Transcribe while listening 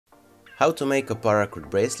How to make a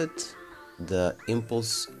paracord bracelet, the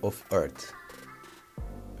impulse of earth.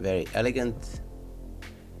 Very elegant,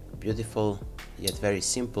 beautiful, yet very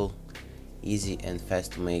simple, easy and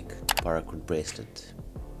fast to make paracord bracelet.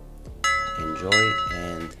 Enjoy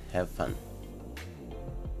and have fun.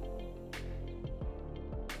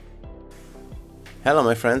 Hello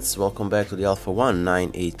my friends, welcome back to the Alpha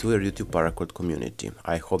 1982 YouTube Paracord community.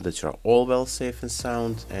 I hope that you are all well, safe and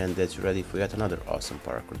sound, and that you're ready for yet another awesome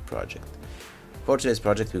paracord project. For today's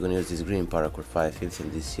project we're going to use this green Paracord 550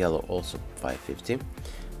 and this yellow also 550.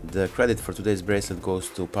 The credit for today's bracelet goes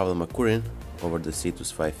to Pavel Makurin over the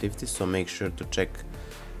Cetus 550, so make sure to check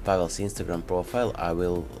Pavel's Instagram profile. I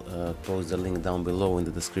will post the link down below in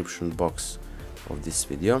the description box of this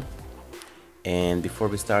video. And before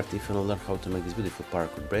we start, if you want to learn how to make this beautiful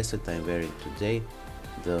paracord bracelet I am wearing today,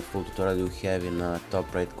 the full tutorial you have in the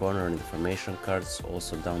top right corner in the information cards,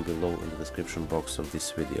 also down below in the description box of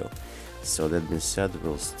this video. So that being said,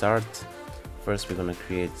 we'll start. First we're gonna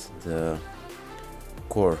create the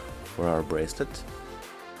core for our bracelet.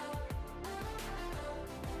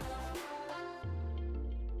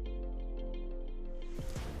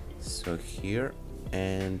 So here,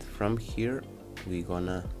 and from here we're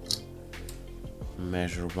gonna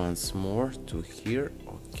measure once more to here.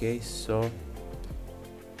 Okay, so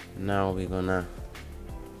now we're gonna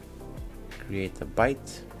create a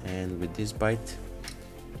bite, and with this bite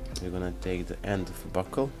we're gonna take the end of a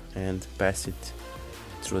buckle and pass it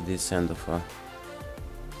through this end of a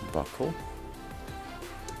buckle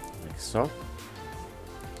like so,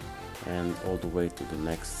 and all the way to the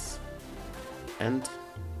next end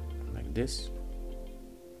like this.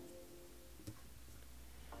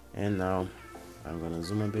 And now I'm gonna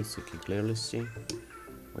zoom a bit so you can clearly see.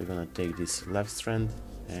 We're gonna take this left strand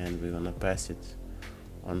and we're gonna pass it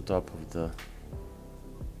on top of the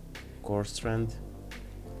core strand,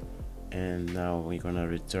 and now we're gonna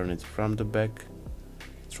return it from the back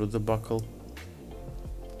through the buckle.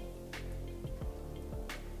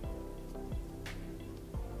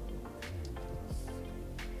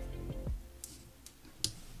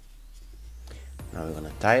 Now we're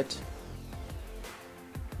gonna tie it.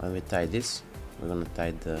 When we tie this, we're gonna tie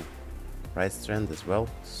the right strand as well,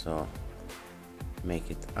 so make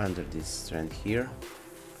it under this strand here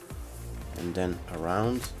and then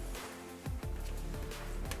around,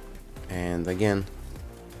 and again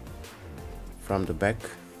from the back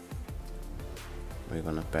we're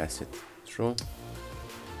gonna pass it through.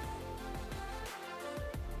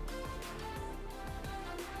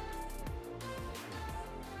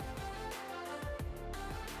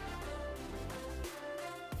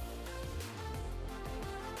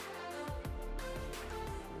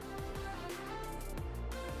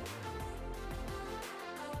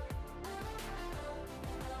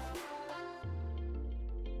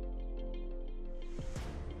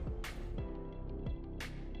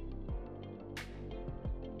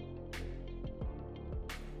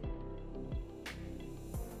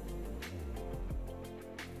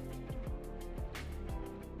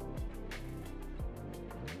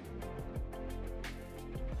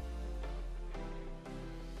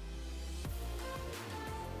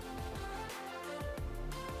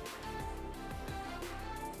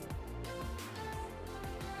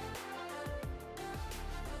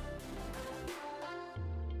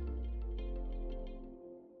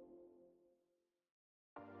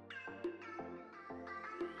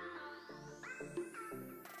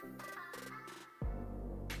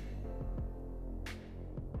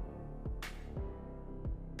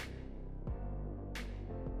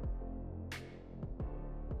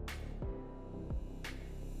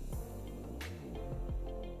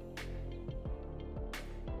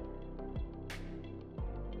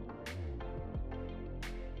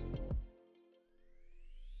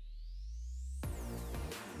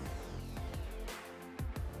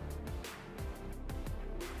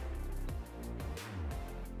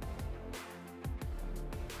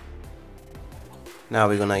 Now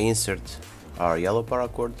we're gonna insert our yellow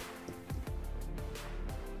paracord.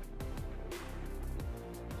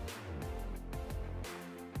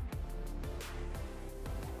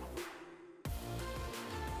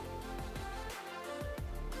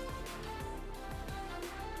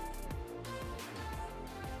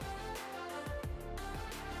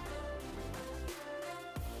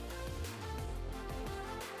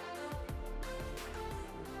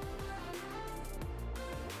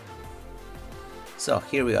 So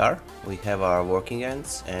here we are, we have our working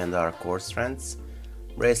ends and our core strands,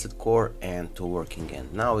 bracelet core and two working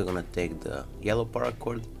ends. Now we're gonna take the yellow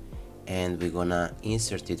paracord and we're gonna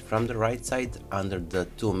insert it from the right side under the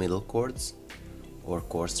two middle cords or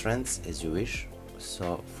core strands as you wish.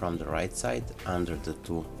 So from the right side, under the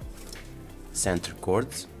two center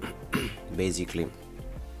cords, basically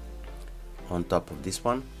on top of this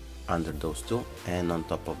one, under those two, and on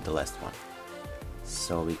top of the last one.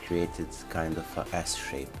 So we created kind of a S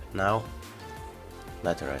shape. Now,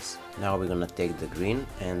 letter S. Now we're gonna take the green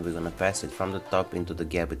and we're gonna pass it from the top into the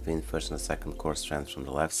gap between first and second cord strands from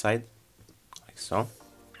the left side, like so.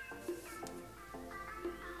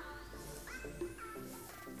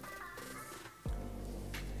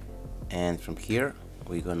 And from here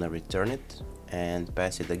we're gonna return it and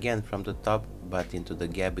pass it again from the top, but into the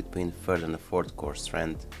gap between third and the fourth cord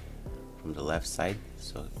strand from the left side,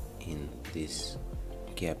 so in this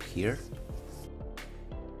gap here.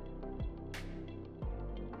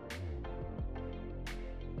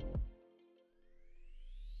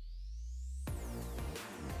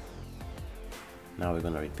 Now we're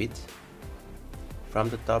gonna repeat from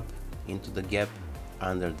the top into the gap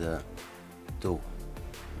under the two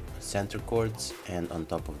center cords and on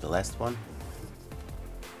top of the last one,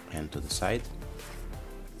 and to the side.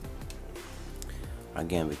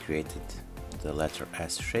 Again we created the letter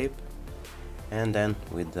S shape, and then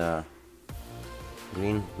with the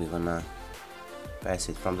green we're gonna pass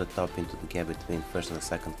it from the top into the gap between first and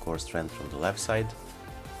second cord strand from the left side,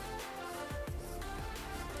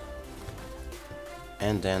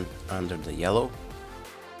 and then under the yellow,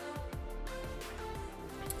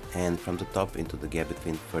 and from the top into the gap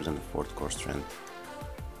between third and fourth cord strand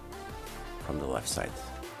from the left side.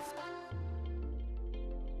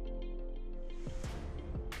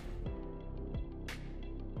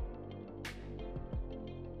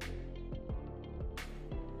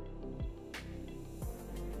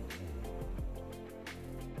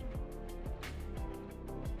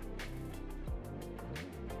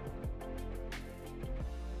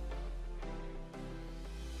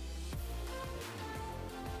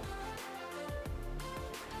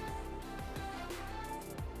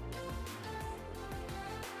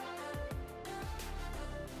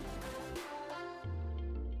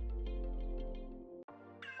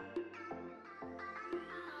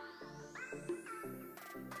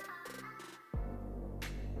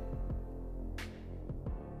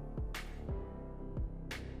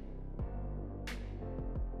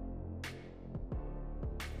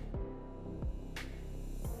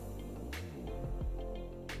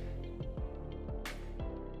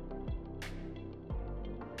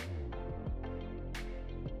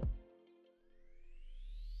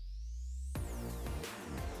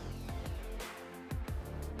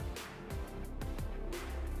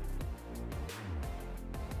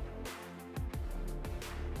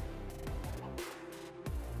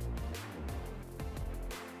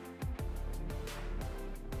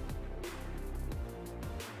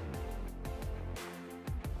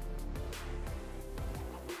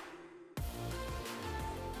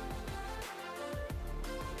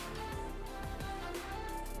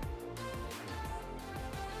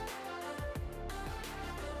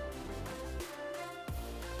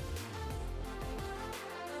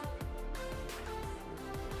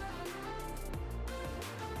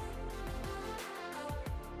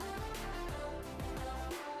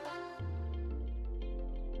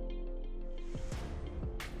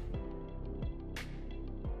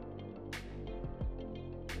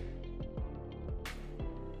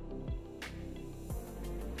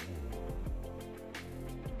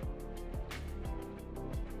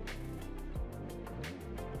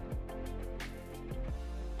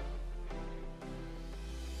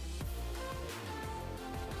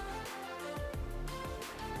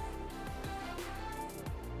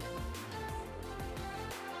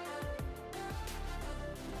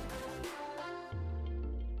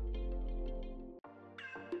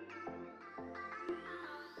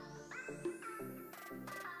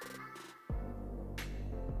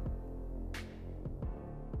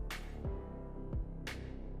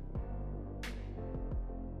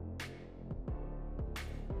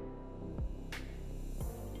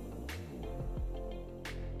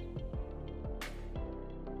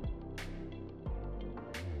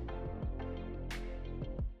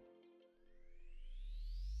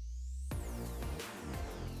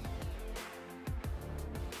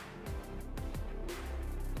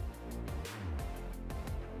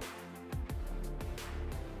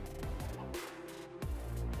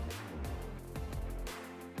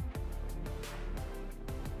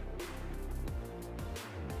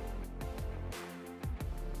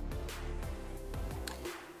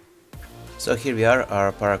 So here we are,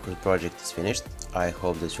 our Paracord project is finished. I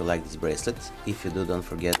hope that you like this bracelet. If you do, don't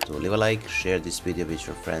forget to leave a like, share this video with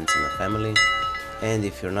your friends and family, and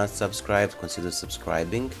if you're not subscribed, consider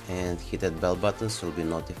subscribing and hit that bell button so you'll be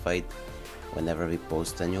notified whenever we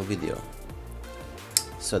post a new video.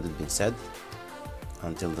 So that being said,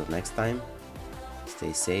 until the next time,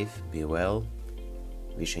 stay safe, be well,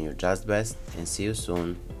 wishing you just best, and see you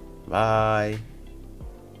soon. Bye!